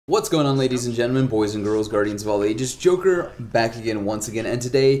What's going on, ladies and gentlemen, boys and girls, guardians of all ages? Joker back again once again, and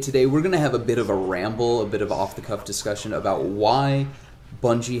today we're going to have a bit of a ramble, a bit of off-the-cuff discussion about why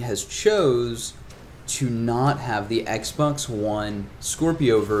Bungie has chose to not have the Xbox One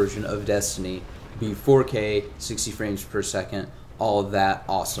Scorpio version of Destiny be 4K, 60 frames per second, all of that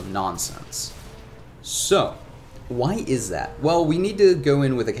awesome nonsense. So, why is that? Well, we need to go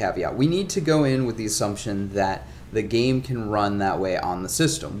in with a caveat. We need to go in with the assumption that the game can run that way on the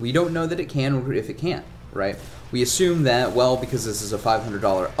system. We don't know that it can or if it can't, right? We assume that, well, because this is a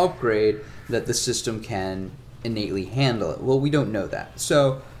 $500 upgrade, that the system can innately handle it. Well, we don't know that.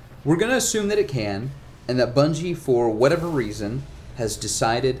 So we're going to assume that it can, and that Bungie, for whatever reason, has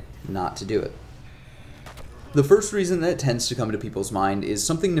decided not to do it. The first reason that tends to come to people's mind is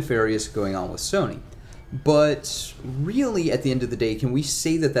something nefarious going on with Sony. But really, at the end of the day, can we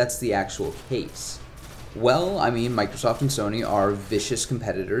say that that's the actual case? Well, I mean, Microsoft and Sony are vicious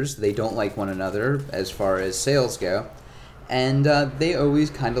competitors. They don't like one another as far as sales go, and they always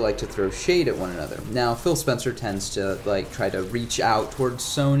kind of like to throw shade at one another. Now, Phil Spencer tends to try to reach out towards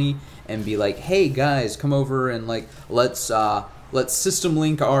Sony and be like, "Hey guys, come over and let's system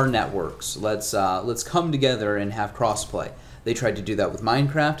link our networks. Let's come together and have crossplay." They tried to do that with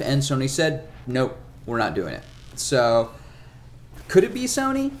Minecraft, and Sony said, "Nope, we're not doing it." So, could it be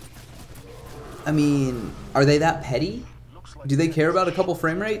Sony? I mean, are they that petty? Do they care about a couple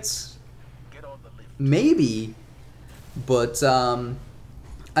frame rates? Maybe, but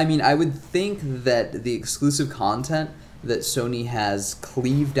I mean, I would think that the exclusive content that Sony has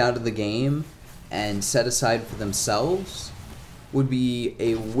cleaved out of the game and set aside for themselves would be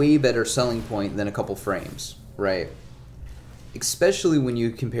a way better selling point than a couple frames, right? Especially when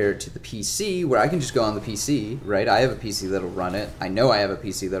you compare it to the PC, where I can just go on the PC, right? I have a PC that'll run it. I know I have a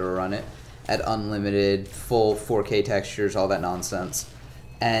PC that'll run it at unlimited, full 4K textures, all that nonsense.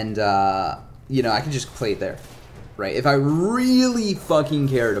 And, you know, I could just play it there, right? If I really fucking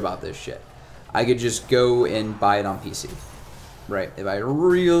cared about this shit, I could just go and buy it on PC, right? If I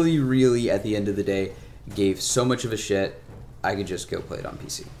really, really, at the end of the day, gave so much of a shit, I could just go play it on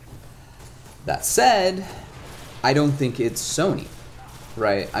PC. That said, I don't think it's Sony,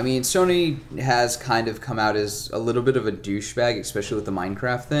 right? I mean, Sony has kind of come out as a little bit of a douchebag, especially with the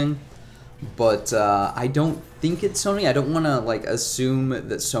Minecraft thing. But I don't think it's Sony. I don't want to assume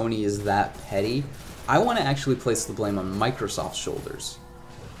that Sony is that petty. I want to actually place the blame on Microsoft's shoulders.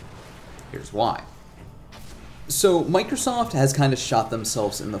 Here's why. So Microsoft has kind of shot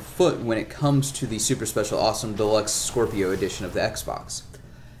themselves in the foot when it comes to the Super Special Awesome Deluxe Scorpio edition of the Xbox.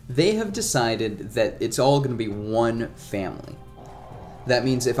 They have decided that it's all going to be one family. That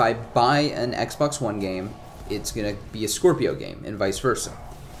means if I buy an Xbox One game, it's going to be a Scorpio game, and vice versa.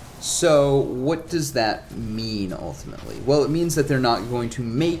 So what does that mean ultimately? Well, it means that they're not going to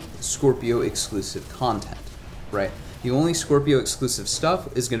make Scorpio exclusive content, right? The only Scorpio exclusive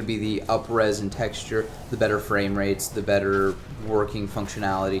stuff is going to be the up-res and texture, the better frame rates, the better working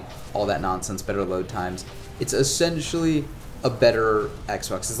functionality, all that nonsense, better load times. It's essentially a better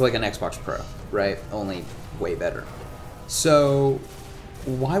Xbox. It's like an Xbox Pro, right? Only way better. So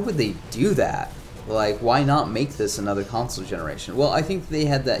why would they do that? Why not make this another console generation? Well, I think they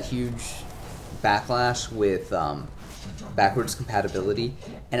had that huge backlash with backwards compatibility,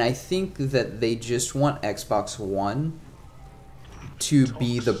 and I think that they just want Xbox One to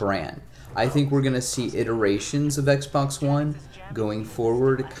be the brand. I think we're going to see iterations of Xbox One going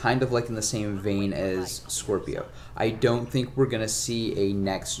forward, kind of like in the same vein as Scorpio. I don't think we're going to see a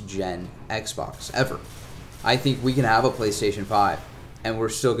next-gen Xbox, ever. I think we can have a PlayStation 5, and we're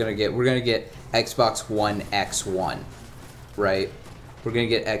going to get Xbox One X1, right? We're going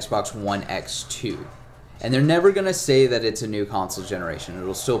to get Xbox One X2. And they're never going to say that it's a new console generation.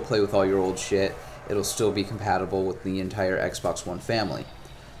 It'll still play with all your old shit. It'll still be compatible with the entire Xbox One family.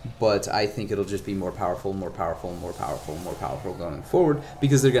 But I think it'll just be more powerful, more powerful, more powerful, more powerful going forward,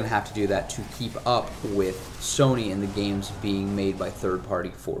 because they're going to have to do that to keep up with Sony and the games being made by third party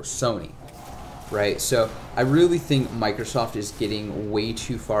for Sony. Right, so I really think Microsoft is getting way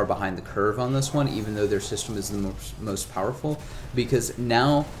too far behind the curve on this one, even though their system is the most powerful, because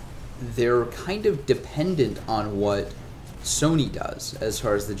now they're kind of dependent on what Sony does as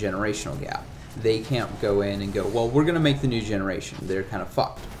far as the generational gap. They can't go in and go, well, we're going to make the new generation. They're kind of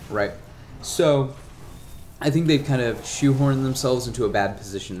fucked, right? So I think they've kind of shoehorned themselves into a bad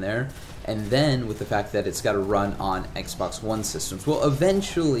position there. And then with the fact that it's got to run on Xbox One systems, well,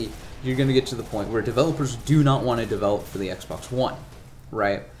 eventually you're going to get to the point where developers do not want to develop for the Xbox One,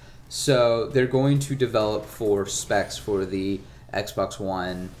 right? So they're going to develop for specs for the Xbox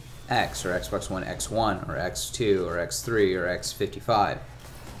One X or Xbox One X1 or X2 or X3 or X55.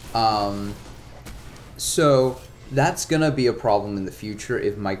 So that's going to be a problem in the future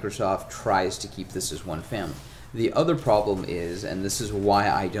if Microsoft tries to keep this as one family. The other problem is, and this is why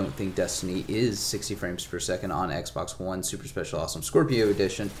I don't think Destiny is 60 frames per second on Xbox One Super Special Awesome Scorpio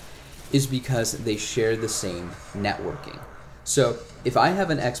Edition, is because they share the same networking. So if I have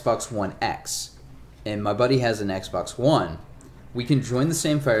an Xbox One X and my buddy has an Xbox One, we can join the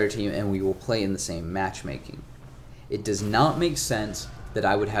same fire team and we will play in the same matchmaking. It does not make sense that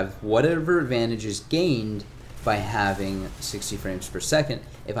I would have whatever advantages gained by having 60 frames per second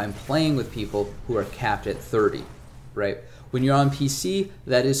if I'm playing with people who are capped at 30, right? When you're on PC,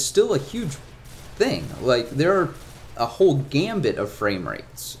 that is still a huge thing. Like, there are a whole gambit of frame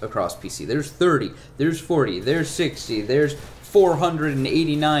rates across PC. There's 30, there's 40, there's 60, there's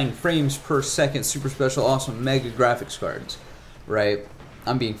 489 frames per second Super Special Awesome Mega graphics cards, right?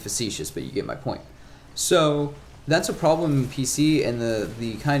 I'm being facetious, but you get my point. So that's a problem in PC, and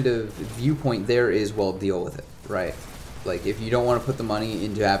the kind of viewpoint there is, well, deal with it, right? Like, if you don't want to put the money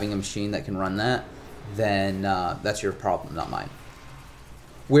into having a machine that can run that, then that's your problem, not mine.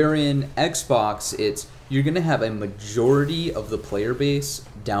 Where in Xbox, you're going to have a majority of the player base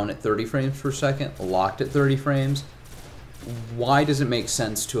down at 30 frames per second, locked at 30 frames. Why does it make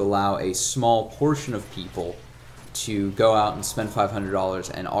sense to allow a small portion of people to go out and spend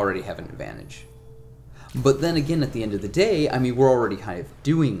 $500 and already have an advantage? But then again, at the end of the day, I mean, we're already kind of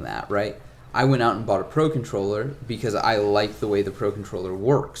doing that, right? I went out and bought a Pro Controller because I like the way the Pro Controller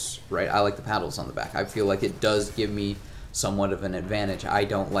works, right? I like the paddles on the back. I feel like it does give me somewhat of an advantage. I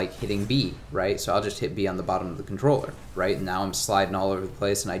don't like hitting B, right? So I'll just hit B on the bottom of the controller, right? And now I'm sliding all over the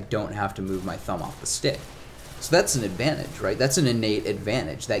place and I don't have to move my thumb off the stick. So that's an advantage, right? That's an innate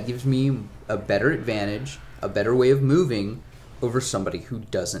advantage. That gives me a better advantage, a better way of moving over somebody who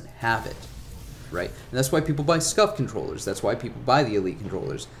doesn't have it, right? And that's why people buy SCUF controllers. That's why people buy the Elite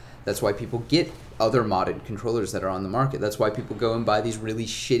controllers. That's why people get other modded controllers that are on the market. That's why people go and buy these really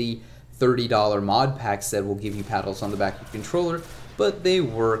shitty $30 mod packs that will give you paddles on the back of your controller, but they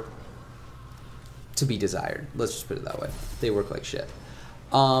work to be desired. Let's just put it that way. They work like shit.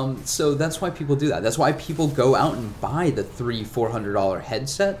 So that's why people do that. That's why people go out and buy the $300-400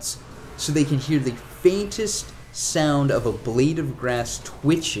 headsets, so they can hear the faintest sound of a blade of grass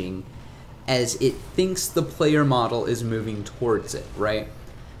twitching as it thinks the player model is moving towards it, right?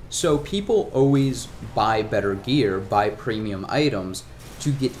 So people always buy better gear, buy premium items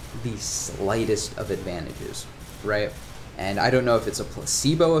to get the slightest of advantages, right? And I don't know if it's a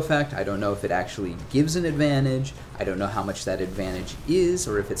placebo effect. I don't know if it actually gives an advantage. I don't know how much that advantage is,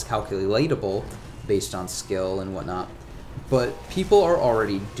 or if it's calculatable based on skill and whatnot. But people are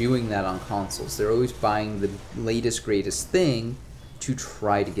already doing that on consoles. They're always buying the latest, greatest thing to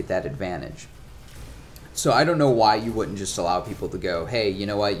try to get that advantage. So I don't know why you wouldn't just allow people to go, hey, you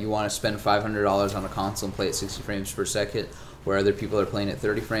know what, you want to spend $500 on a console and play at 60 frames per second, where other people are playing at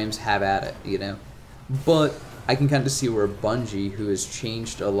 30 frames, have at it, you know? But I can kind of see where Bungie, who has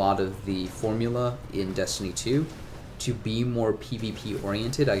changed a lot of the formula in Destiny 2 to be more PvP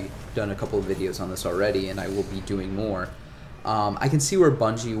oriented, I've done a couple of videos on this already, and I will be doing more. I can see where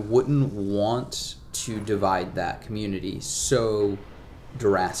Bungie wouldn't want to divide that community so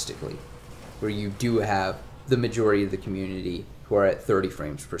drastically, where you do have the majority of the community who are at 30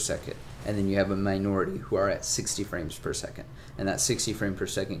 frames per second, and then you have a minority who are at 60 frames per second. And that 60 frame per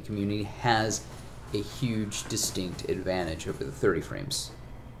second community has a huge distinct advantage over the 30 frames.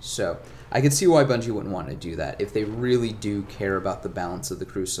 So I can see why Bungie wouldn't want to do that if they really do care about the balance of the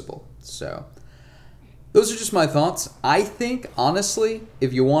Crucible. So those are just my thoughts. I think, honestly,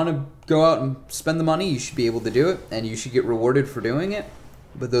 if you want to go out and spend the money, you should be able to do it, and you should get rewarded for doing it.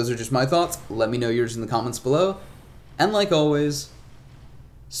 But those are just my thoughts. Let me know yours in the comments below. And like always,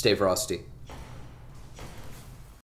 stay frosty.